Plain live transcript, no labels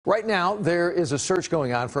Right now, there is a search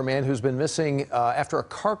going on for a man who's been missing after a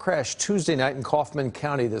car crash Tuesday night in Kaufman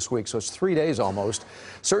County this week, so it's 3 days almost.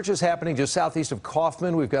 Search is happening just southeast of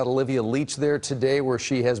Kaufman. We've got Olivia Leach there today, where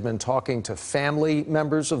she has been talking to family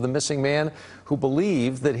members of the missing man who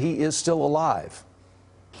believe that he is still alive.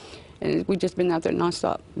 And we've just been out there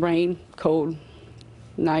nonstop. Rain, cold,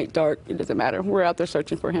 night, dark, it doesn't matter. We're out there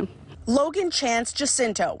searching for him. Logan Chance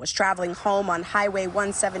Jacinto was traveling home on Highway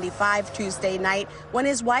 175 Tuesday night when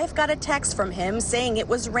his wife got a text from him saying it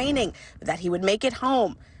was raining, but that he would make it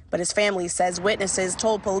home. But his family says witnesses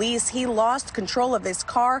told police he lost control of his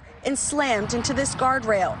car and slammed into this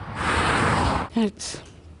guardrail. It's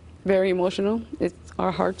very emotional.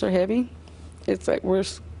 Our hearts are heavy. It's like we're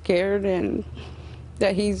scared and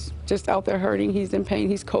that he's just out there hurting. He's in pain.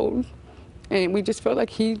 He's cold. And we just feel like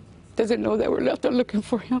he doesn't know that we're left there looking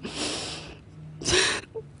for him.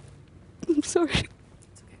 I'm sorry.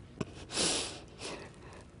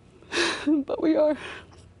 But we are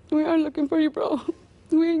looking for you, bro.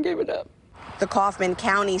 We ain't gave it up. The Kaufman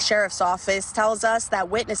County Sheriff's Office tells us that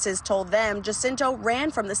witnesses told them Jacinto ran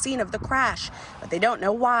from the scene of the crash, but they don't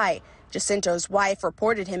know why. Jacinto's wife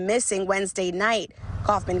reported him missing Wednesday night.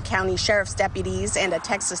 Kaufman County Sheriff's deputies and a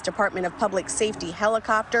Texas Department of Public Safety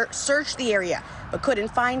helicopter searched the area but couldn't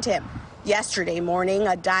find him. Yesterday morning,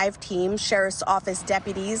 a dive team, Sheriff's Office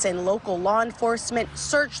deputies, and local law enforcement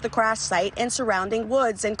searched the crash site and surrounding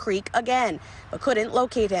woods and creek again, but couldn't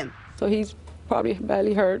locate him. So he's probably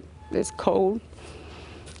badly hurt. It's cold.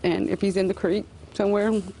 And if he's in the creek somewhere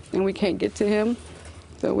and we can't get to him,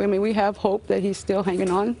 so I mean, we have hope that he's still hanging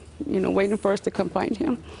on, waiting for us to come find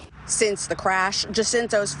him. Since the crash,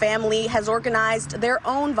 Jacinto's family has organized their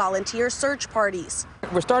own volunteer search parties.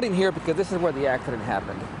 We're starting here because this is where the accident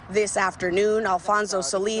happened. This afternoon, Alfonso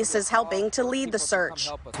Solis is helping to lead the search.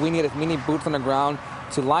 We need as many boots on the ground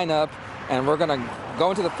to line up, and we're going to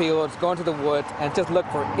go into the fields, go into the woods, and just look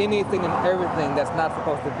for anything and everything that's not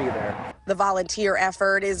supposed to be there. The volunteer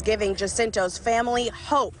effort is giving Jacinto's family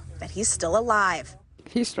hope that he's still alive.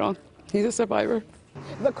 He's strong. He's a survivor.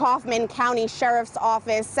 The Kaufman County Sheriff's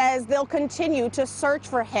Office says they'll continue to search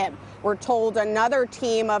for him. We're told another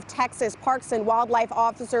team of Texas Parks and Wildlife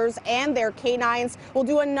officers and their canines will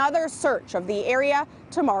do another search of the area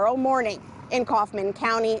tomorrow morning. In Kaufman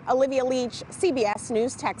County, Olivia Leach, CBS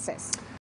News, Texas.